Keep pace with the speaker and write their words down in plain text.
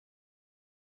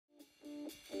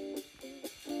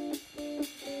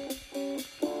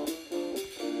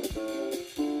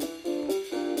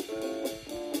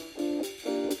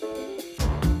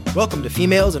Welcome to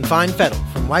Females in Fine Fettle,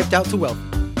 from Wiped Out to Wealthy.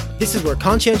 This is where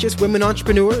conscientious women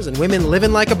entrepreneurs and women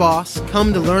living like a boss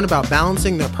come to learn about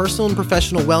balancing their personal and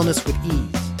professional wellness with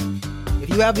ease. If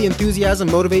you have the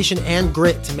enthusiasm, motivation, and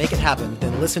grit to make it happen,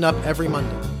 then listen up every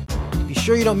Monday. To be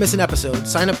sure you don't miss an episode,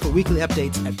 sign up for weekly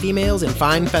updates at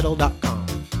femalesinfinefettle.com.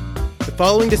 The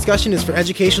following discussion is for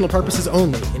educational purposes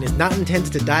only and is not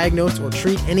intended to diagnose or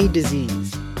treat any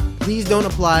disease. Please don't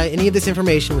apply any of this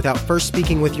information without first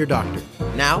speaking with your doctor.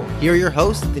 Now, here are your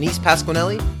hosts, Denise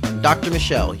Pasquinelli and Dr.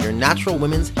 Michelle, your natural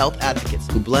women's health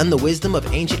advocates who blend the wisdom of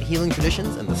ancient healing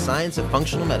traditions and the science of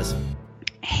functional medicine.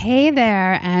 Hey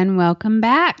there, and welcome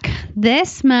back.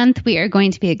 This month, we are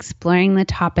going to be exploring the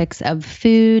topics of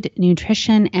food,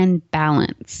 nutrition, and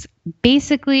balance.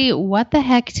 Basically, what the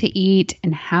heck to eat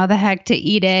and how the heck to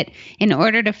eat it in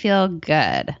order to feel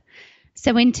good.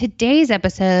 So in today's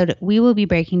episode, we will be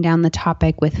breaking down the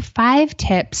topic with 5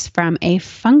 tips from a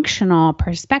functional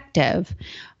perspective.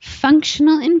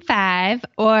 Functional in 5,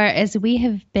 or as we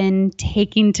have been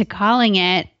taking to calling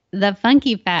it, the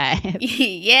Funky 5.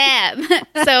 Yeah.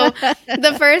 So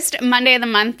the first Monday of the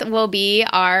month will be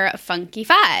our Funky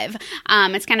 5.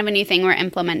 It's kind of a new thing we're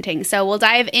implementing. So we'll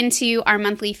dive into our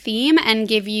monthly theme and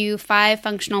give you 5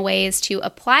 functional ways to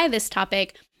apply this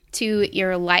topic to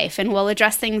your life. And we'll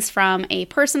address things from a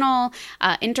personal,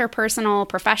 interpersonal,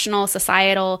 professional,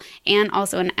 societal, and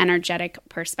also an energetic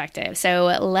perspective.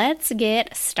 So let's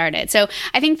get started. So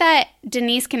I think that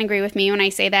Denise can agree with me when I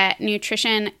say that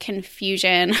nutrition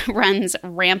confusion runs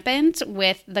rampant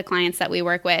with the clients that we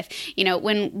work with. You know,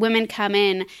 when women come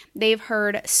in, they've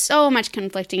heard so much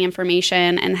conflicting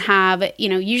information and have,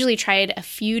 usually tried a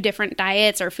few different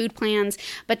diets or food plans,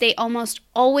 but they almost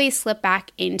always slip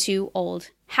back into old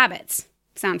habits.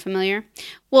 Sound familiar?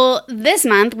 Well, this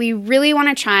month, we really want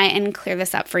to try and clear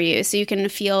this up for you so you can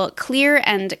feel clear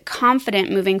and confident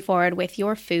moving forward with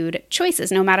your food choices,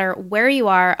 no matter where you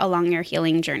are along your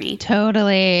healing journey.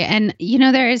 Totally. And,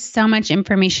 there is so much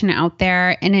information out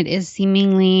there, and it is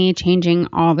seemingly changing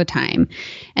all the time.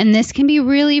 And this can be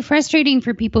really frustrating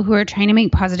for people who are trying to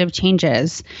make positive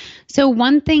changes. So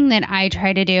one thing that I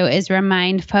try to do is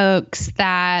remind folks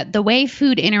that the way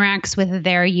food interacts with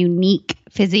their unique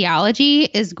physiology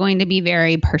is going to be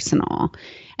very personal.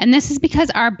 And this is because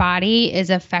our body is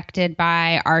affected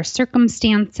by our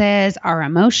circumstances, our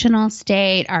emotional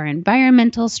state, our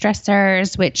environmental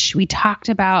stressors, which we talked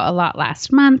about a lot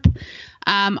last month.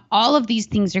 All of these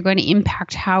things are going to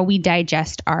impact how we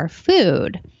digest our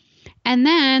food. And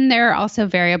then there are also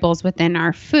variables within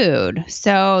our food.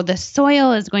 So the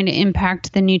soil is going to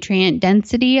impact the nutrient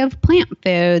density of plant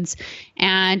foods,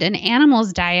 and an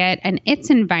animal's diet and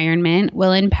its environment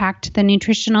will impact the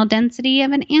nutritional density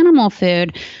of an animal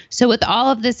food. So with all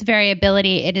of this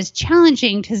variability, it is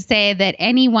challenging to say that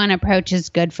any one approach is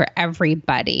good for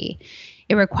everybody.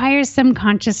 It requires some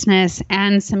consciousness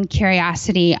and some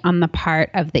curiosity on the part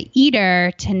of the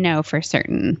eater to know for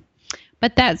certain.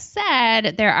 But that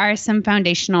said, there are some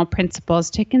foundational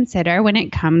principles to consider when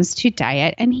it comes to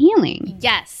diet and healing.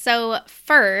 Yes. So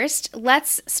first,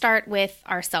 let's start with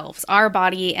ourselves, our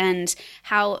body, and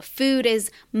how food is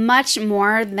much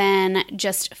more than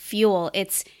just fuel.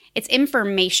 It's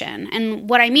information. And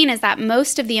what I mean is that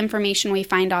most of the information we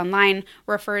find online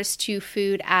refers to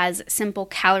food as simple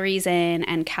calories in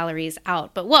and calories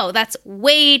out. But whoa, that's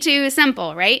way too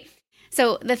simple, right?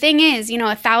 So the thing is,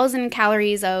 1,000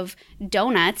 calories of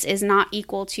donuts is not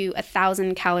equal to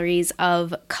 1,000 calories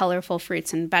of colorful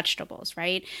fruits and vegetables,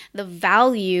 right? The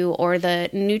value or the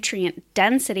nutrient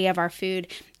density of our food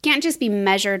can't just be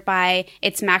measured by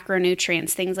its macronutrients,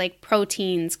 things like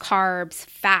proteins, carbs,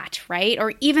 fat, right?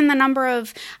 Or even the number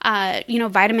of,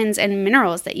 vitamins and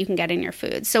minerals that you can get in your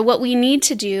food. So what we need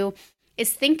to do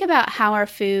is think about how our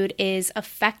food is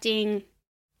affecting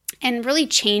and really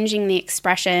changing the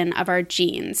expression of our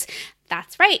genes.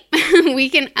 That's right. We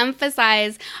can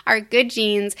emphasize our good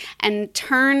genes and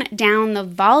turn down the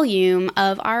volume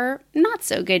of our not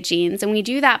so good genes. And we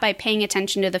do that by paying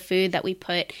attention to the food that we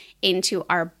put into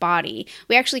our body.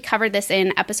 We actually covered this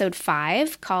in episode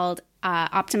 5 called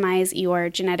Optimize Your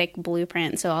Genetic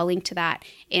Blueprint. So I'll link to that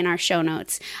in our show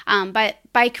notes. But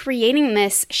by creating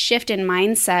this shift in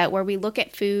mindset where we look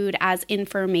at food as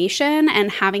information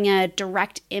and having a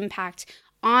direct impact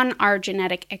on our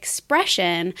genetic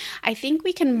expression, I think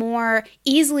we can more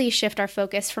easily shift our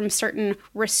focus from certain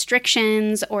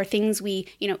restrictions or things we,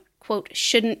 quote,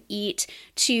 shouldn't eat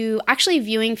to actually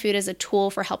viewing food as a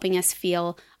tool for helping us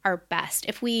feel our best.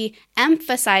 If we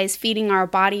emphasize feeding our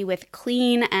body with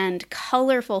clean and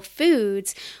colorful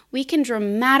foods, we can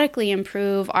dramatically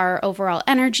improve our overall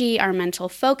energy, our mental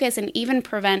focus, and even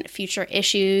prevent future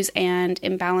issues and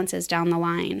imbalances down the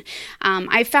line.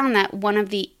 I found that one of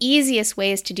the easiest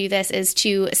ways to do this is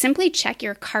to simply check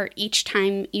your cart each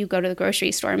time you go to the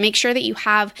grocery store. Make sure that you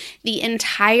have the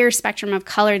entire spectrum of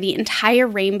color, the entire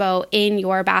rainbow in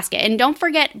your basket. And don't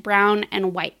forget brown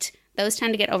and white. Those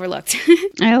tend to get overlooked.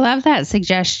 I love that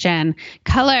suggestion.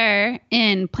 Color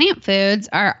in plant foods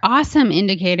are awesome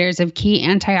indicators of key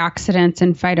antioxidants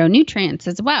and phytonutrients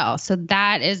as well. So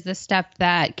that is the stuff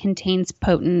that contains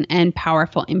potent and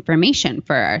powerful information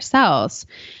for our cells.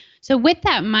 So with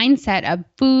that mindset of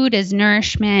food as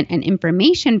nourishment and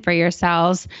information for your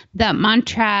cells, the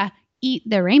mantra, eat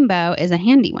the rainbow, is a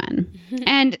handy one.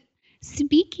 And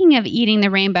speaking of eating the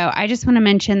rainbow, I just want to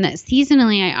mention that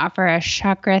seasonally I offer a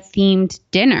chakra-themed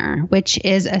dinner, which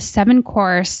is a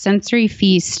 7-course sensory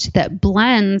feast that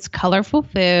blends colorful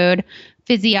food,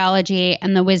 physiology,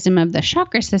 and the wisdom of the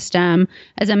chakra system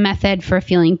as a method for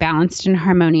feeling balanced and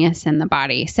harmonious in the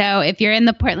body. So if you're in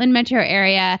the Portland metro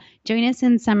area, join us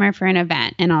in summer for an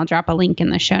event, and I'll drop a link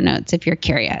in the show notes if you're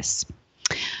curious.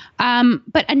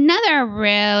 But another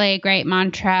really great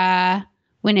mantra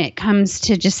when it comes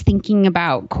to just thinking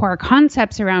about core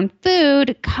concepts around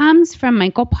food comes from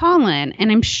Michael Pollan.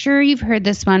 And I'm sure you've heard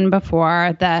this one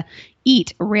before, the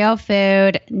eat real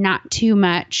food, not too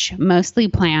much, mostly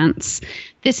plants.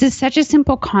 This is such a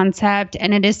simple concept,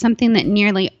 and it is something that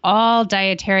nearly all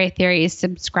dietary theories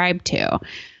subscribe to.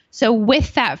 So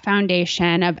with that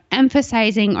foundation of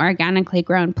emphasizing organically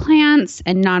grown plants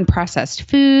and non-processed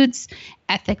foods,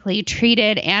 ethically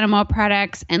treated animal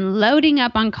products, and loading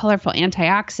up on colorful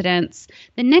antioxidants,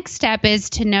 the next step is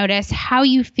to notice how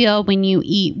you feel when you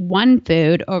eat one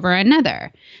food over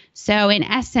another. So in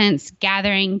essence,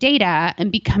 gathering data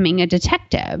and becoming a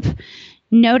detective.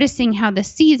 Noticing how the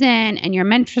season and your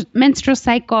menstrual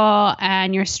cycle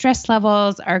and your stress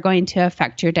levels are going to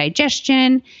affect your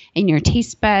digestion and your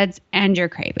taste buds and your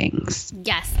cravings.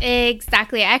 Yes,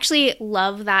 exactly. I actually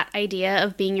love that idea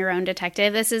of being your own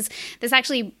detective. This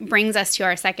actually brings us to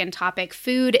our second topic,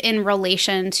 food in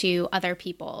relation to other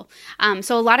people.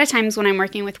 So a lot of times when I'm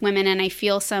working with women and I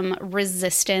feel some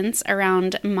resistance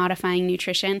around modifying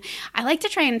nutrition, I like to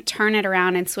try and turn it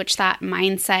around and switch that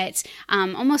mindset,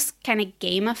 almost kind of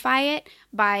gamify it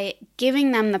by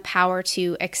giving them the power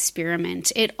to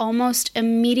experiment. It almost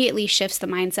immediately shifts the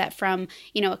mindset from,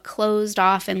 a closed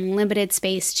off and limited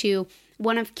space to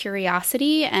one of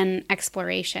curiosity and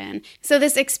exploration. So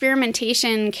this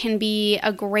experimentation can be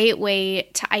a great way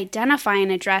to identify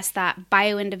and address that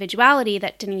bioindividuality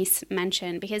that Denise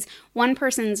mentioned, because one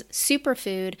person's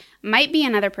superfood might be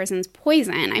another person's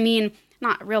poison. I mean,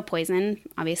 not real poison,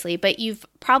 obviously, but you've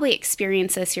probably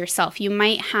experienced this yourself. You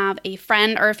might have a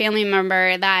friend or a family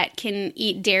member that can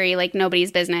eat dairy like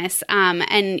nobody's business,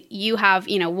 and you have,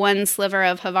 one sliver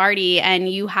of Havarti,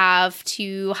 and you have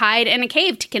to hide in a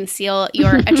cave to conceal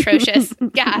your atrocious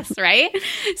gas, right?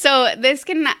 So this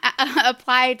can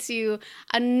apply to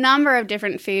a number of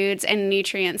different foods and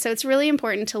nutrients. So it's really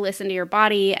important to listen to your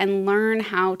body and learn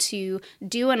how to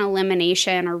do an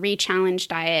elimination or re-challenge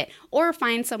diet, or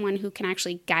find someone who can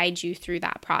actually guide you through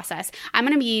that process. I'm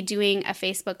going to be doing a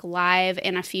Facebook Live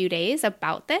in a few days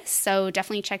about this, so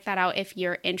definitely check that out if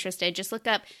you're interested. Just look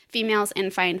up Females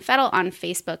in Fine Fettle on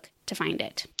Facebook to find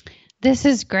it. This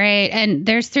is great. And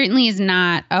there certainly is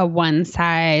not a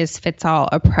one-size-fits-all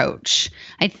approach.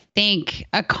 I think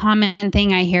a common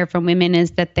thing I hear from women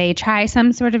is that they try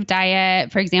some sort of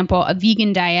diet, for example, a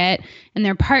vegan diet, and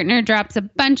their partner drops a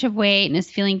bunch of weight and is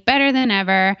feeling better than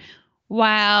ever,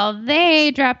 while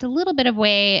they dropped a little bit of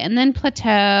weight and then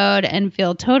plateaued and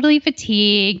feel totally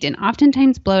fatigued and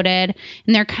oftentimes bloated.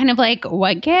 And they're kind of like,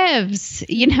 what gives?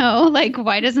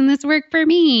 Why doesn't this work for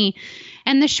me?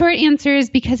 And the short answer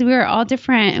is because we are all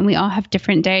different and we all have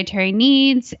different dietary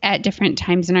needs at different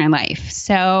times in our life.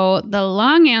 So the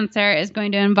long answer is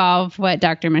going to involve what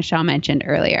Dr. Michelle mentioned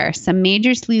earlier, some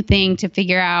major sleuthing to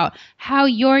figure out how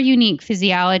your unique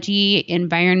physiology,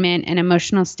 environment, and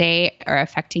emotional state are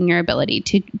affecting your ability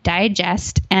to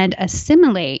digest and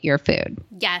assimilate your food.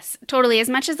 Yes, totally. As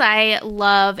much as I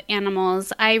love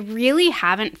animals, I really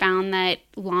haven't found that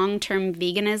long-term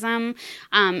veganism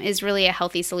is really a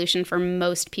healthy solution for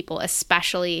most people,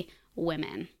 especially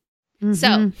women.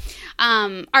 So,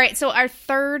 all right. So our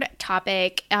third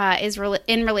topic is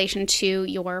in relation to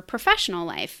your professional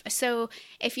life. So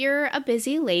if you're a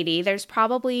busy lady, there's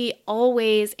probably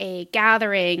always a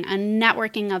gathering, a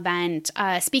networking event,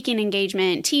 a speaking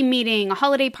engagement, team meeting, a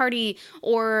holiday party,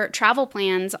 or travel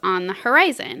plans on the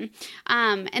horizon.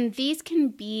 And these can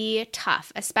be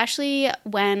tough, especially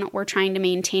when we're trying to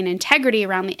maintain integrity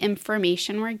around the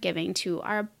information we're giving to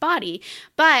our body,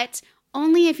 but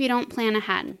only if you don't plan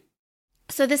ahead.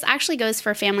 So this actually goes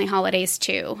for family holidays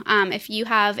too. If you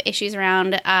have issues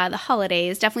around the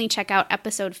holidays, definitely check out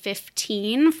episode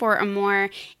 15 for a more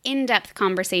in-depth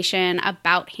conversation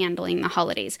about handling the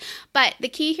holidays. But the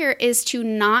key here is to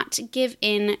not give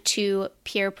in to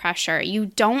peer pressure. You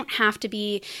don't have to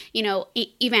be,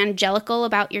 evangelical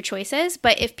about your choices,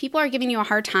 but if people are giving you a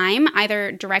hard time,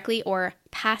 either directly or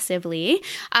passively,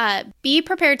 be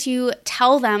prepared to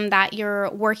tell them that you're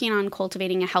working on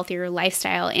cultivating a healthier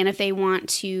lifestyle. And if they want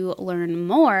to learn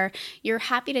more, you're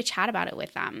happy to chat about it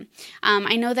with them.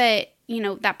 I know that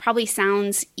that probably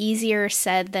sounds easier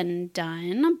said than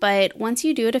done, but once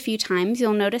you do it a few times,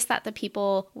 you'll notice that the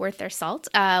people worth their salt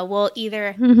will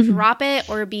either drop it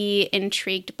or be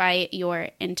intrigued by your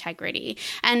integrity.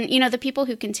 And, the people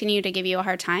who continue to give you a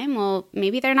hard time, well,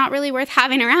 maybe they're not really worth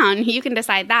having around. You can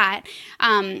decide that,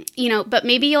 but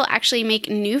maybe you'll actually make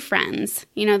new friends.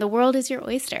 The world is your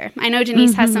oyster. I know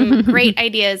Denise has some great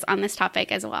ideas on this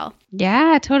topic as well.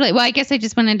 Yeah, totally. Well, I guess I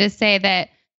just wanted to say that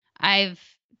I've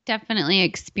definitely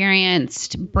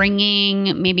experienced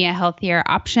bringing maybe a healthier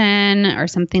option or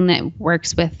something that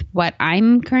works with what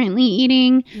I'm currently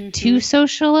eating to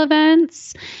social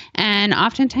events. And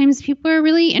oftentimes people are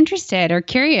really interested or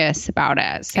curious about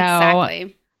it. So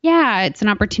exactly. Yeah, it's an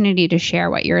opportunity to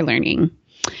share what you're learning.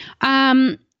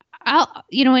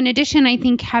 In addition, I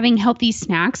think having healthy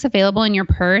snacks available in your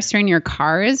purse or in your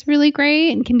car is really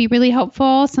great and can be really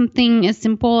helpful. Something as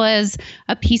simple as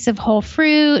a piece of whole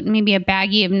fruit, maybe a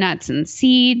baggie of nuts and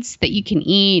seeds that you can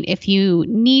eat if you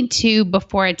need to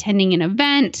before attending an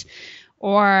event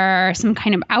or some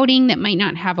kind of outing that might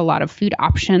not have a lot of food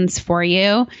options for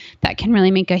you. That can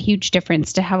really make a huge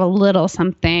difference to have a little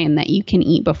something that you can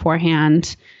eat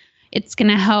beforehand. It's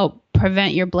going to help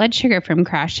prevent your blood sugar from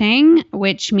crashing,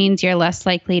 which means you're less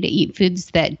likely to eat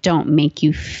foods that don't make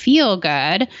you feel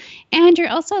good. And you're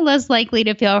also less likely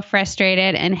to feel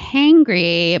frustrated and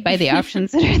hangry by the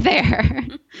options that are there.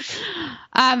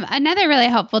 Another really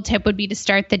helpful tip would be to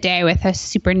start the day with a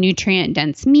super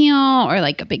nutrient-dense meal or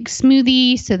like a big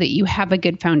smoothie so that you have a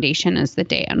good foundation as the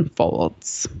day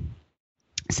unfolds.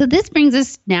 So this brings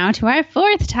us now to our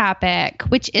fourth topic,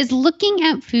 which is looking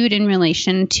at food in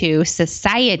relation to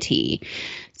society.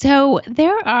 So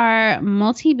there are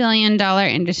multi-billion-dollar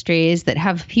industries that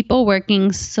have people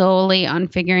working solely on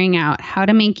figuring out how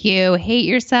to make you hate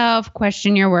yourself,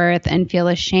 question your worth, and feel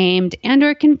ashamed and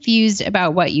or confused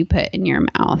about what you put in your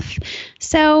mouth.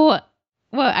 So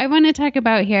what I want to talk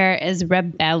about here is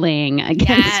rebelling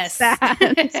against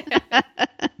that.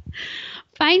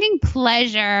 Finding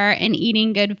pleasure in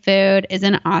eating good food is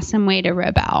an awesome way to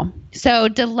rebel. So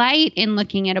delight in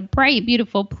looking at a bright,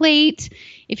 beautiful plate.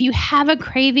 If you have a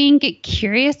craving, get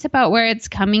curious about where it's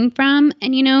coming from.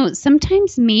 And,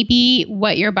 sometimes maybe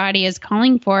what your body is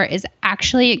calling for is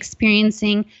actually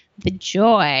experiencing the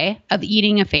joy of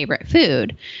eating a favorite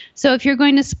food. So if you're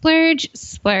going to splurge,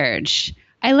 splurge.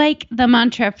 I like the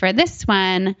mantra for this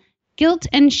one. Guilt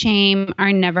and shame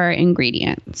are never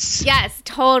ingredients. Yes,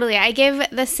 totally. I give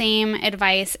the same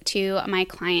advice to my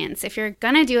clients. If you're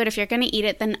going to do it, if you're going to eat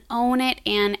it, then own it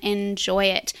and enjoy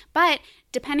it. But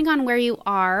depending on where you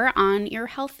are on your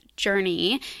health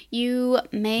journey, you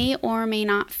may or may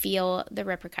not feel the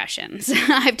repercussions.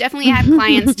 I've definitely had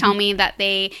clients tell me that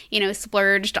they,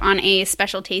 splurged on a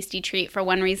special tasty treat for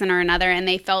one reason or another, and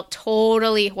they felt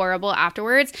totally horrible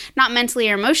afterwards, not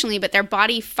mentally or emotionally, but their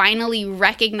body finally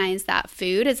recognized that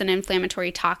food as an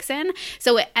inflammatory toxin.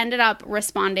 So it ended up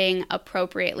responding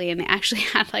appropriately, and they actually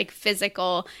had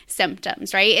physical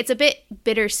symptoms, right? It's a bit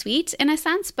bittersweet in a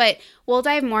sense, but we'll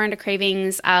dive more into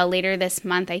cravings later this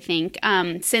month, I think,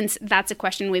 since that's a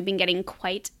question we've been getting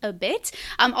quite a bit.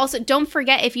 Also, don't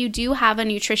forget, if you do have a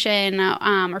nutrition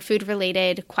or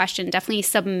food-related question, definitely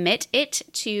submit it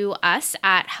to us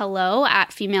at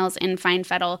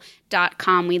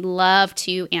hello@femalesinfinefettle.com. We'd love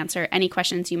to answer any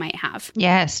questions you might have.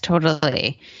 Yes,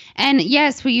 totally. And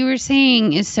yes, what you were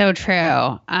saying is so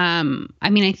true.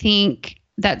 I think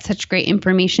that's such great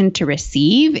information to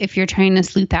receive if you're trying to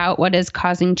sleuth out what is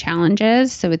causing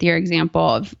challenges. So with your example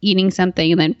of eating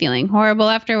something and then feeling horrible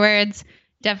afterwards,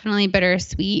 definitely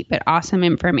bittersweet, but awesome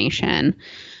information.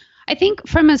 I think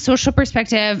from a social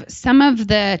perspective, some of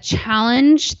the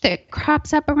challenge that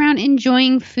crops up around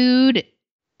enjoying food,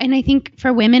 and I think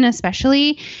for women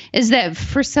especially, is that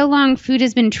for so long food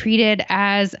has been treated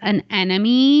as an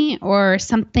enemy or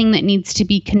something that needs to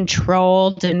be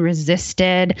controlled and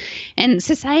resisted. And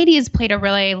society has played a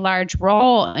really large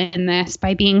role in this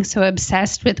by being so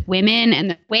obsessed with women and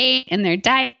their weight and their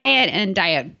diet and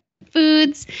diet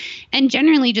foods, and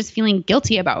generally just feeling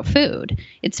guilty about food.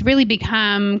 It's really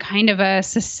become kind of a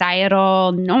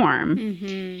societal norm.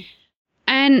 Mm-hmm.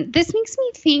 And this makes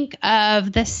me think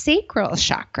of the sacral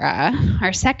chakra,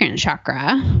 our second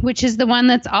chakra, which is the one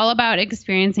that's all about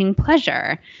experiencing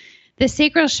pleasure. The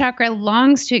sacral chakra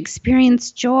longs to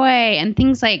experience joy, and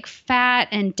things like fat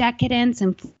and decadence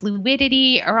and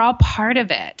fluidity are all part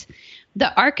of it.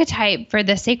 The archetype for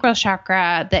the sacral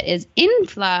chakra that is in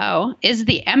flow is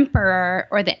the emperor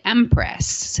or the empress.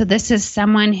 So this is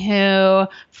someone who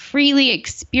freely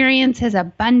experiences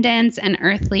abundance and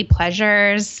earthly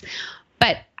pleasures.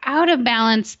 But out of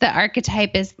balance, the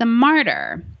archetype is the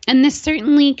martyr. And this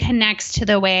certainly connects to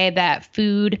the way that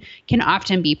food can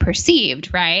often be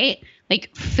perceived, right?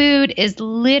 Like food is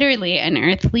literally an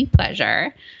earthly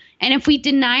pleasure. And if we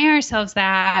deny ourselves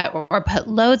that or put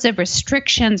loads of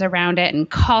restrictions around it and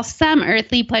call some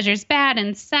earthly pleasures bad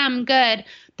and some good,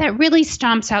 that really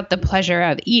stomps out the pleasure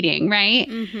of eating, right?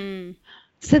 Mm-hmm.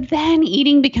 So then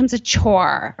eating becomes a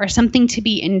chore or something to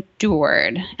be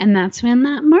endured. And that's when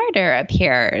that martyr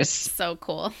appears. So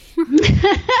cool.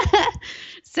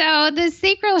 So the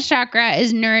sacral chakra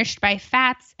is nourished by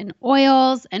fats and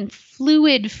oils and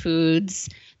fluid foods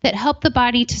that help the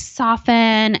body to soften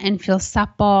and feel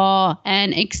supple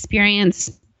and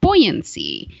experience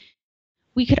buoyancy.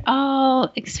 We could all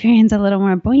experience a little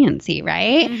more buoyancy,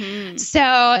 right? Mm-hmm.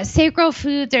 So sacral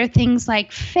foods are things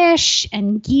like fish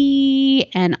and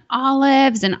ghee and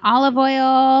olives and olive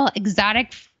oil,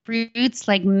 exotic fruits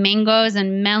like mangoes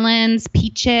and melons,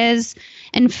 peaches,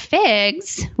 and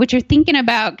figs, which are thinking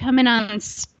about coming on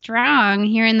strong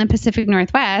here in the Pacific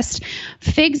Northwest.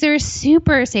 Figs are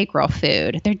super sacral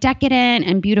food. They're decadent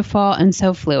and beautiful and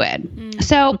so fluid. Mm.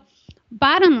 So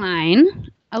bottom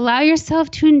line, allow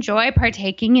yourself to enjoy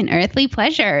partaking in earthly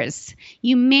pleasures.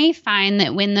 You may find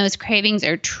that when those cravings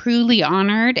are truly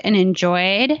honored and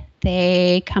enjoyed,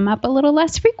 they come up a little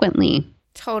less frequently.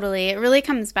 Totally. It really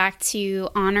comes back to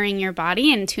honoring your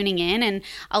body and tuning in and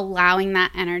allowing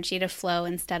that energy to flow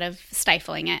instead of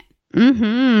stifling it.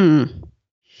 Mm-hmm.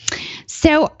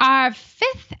 So our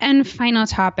fifth and final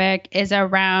topic is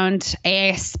around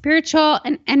a spiritual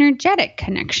and energetic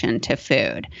connection to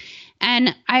food.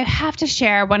 And I have to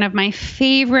share one of my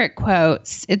favorite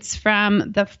quotes. It's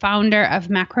from the founder of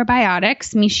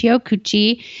Macrobiotics, Michio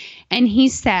Kaku, and he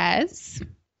says,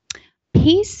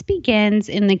 "Peace begins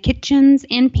in the kitchens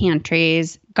and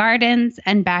pantries, gardens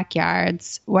and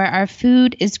backyards, where our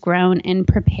food is grown and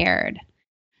prepared.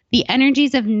 The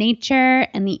energies of nature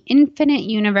and the infinite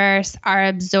universe are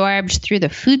absorbed through the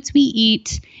foods we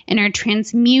eat and are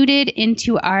transmuted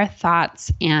into our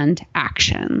thoughts and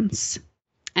actions."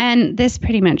 And this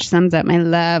pretty much sums up my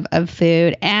love of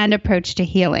food and approach to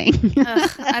healing.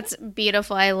 Ugh, that's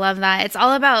beautiful. I love that. It's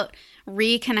all about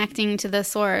reconnecting to the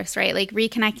source, right? Like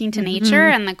reconnecting to nature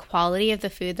and the quality of the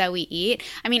food that we eat.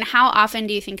 I mean, how often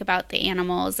do you think about the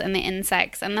animals and the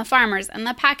insects and the farmers and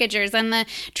the packagers and the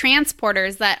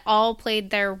transporters that all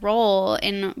played their role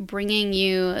in bringing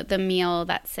you the meal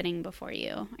that's sitting before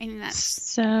you? I think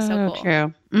that's so cool.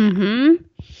 True. Mm-hmm.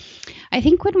 I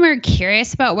think when we're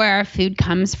curious about where our food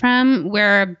comes from,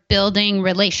 we're building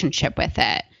relationship with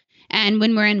it. And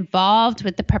when we're involved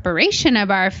with the preparation of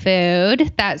our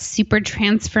food, that super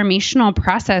transformational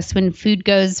process when food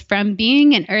goes from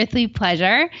being an earthly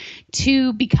pleasure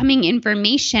to becoming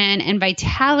information and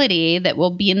vitality that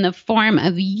will be in the form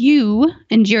of you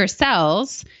and your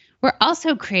cells, we're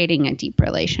also creating a deep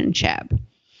relationship.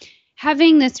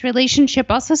 Having this relationship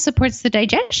also supports the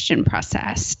digestion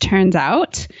process. Turns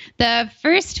out the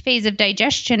first phase of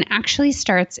digestion actually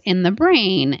starts in the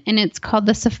brain, and it's called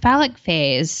the cephalic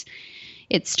phase.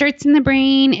 It starts in the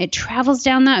brain, it travels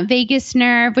down that vagus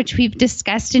nerve, which we've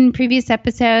discussed in previous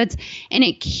episodes, and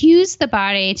it cues the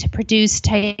body to produce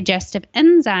digestive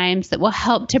enzymes that will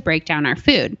help to break down our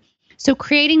food. So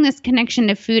creating this connection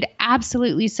to food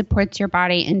absolutely supports your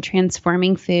body in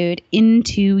transforming food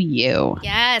into you.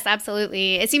 Yes,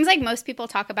 absolutely. It seems like most people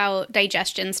talk about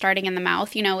digestion starting in the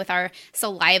mouth, with our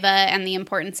saliva and the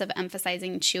importance of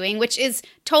emphasizing chewing, which is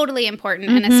totally important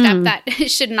and a step that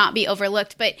should not be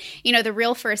overlooked. But, the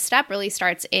real first step really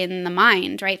starts in the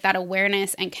mind, right? That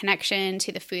awareness and connection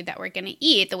to the food that we're going to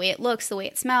eat, the way it looks, the way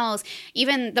it smells,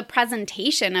 even the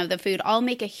presentation of the food all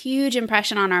make a huge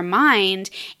impression on our mind,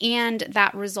 and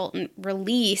that resultant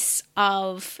release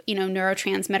of,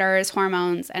 neurotransmitters,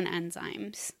 hormones, and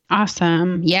enzymes.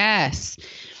 Awesome. Yes.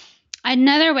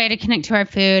 Another way to connect to our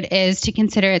food is to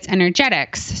consider its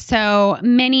energetics. So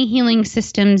many healing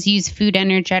systems use food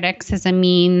energetics as a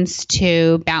means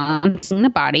to balancing the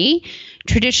body.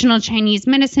 Traditional Chinese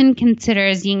medicine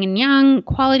considers yin and yang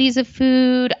qualities of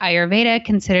food. Ayurveda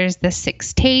considers the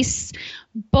 6 tastes.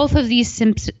 Both of these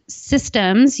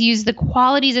systems use the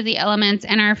qualities of the elements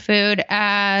in our food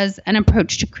as an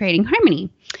approach to creating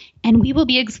harmony. And we will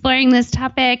be exploring this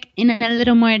topic in a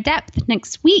little more depth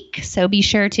next week, so be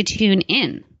sure to tune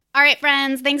in. All right,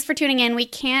 friends, thanks for tuning in. We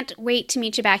can't wait to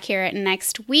meet you back here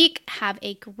next week. Have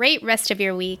a great rest of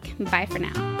your week. Bye for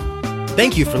now.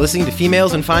 Thank you for listening to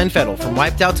Females in Fine Fettle, from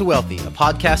Wiped Out to Wealthy, a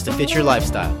podcast to fit your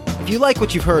lifestyle. If you like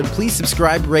what you've heard, please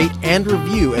subscribe, rate, and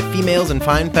review at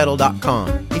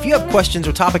femalesinfinefettle.com. If you have questions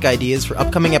or topic ideas for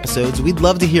upcoming episodes, we'd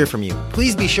love to hear from you.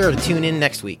 Please be sure to tune in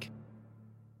next week.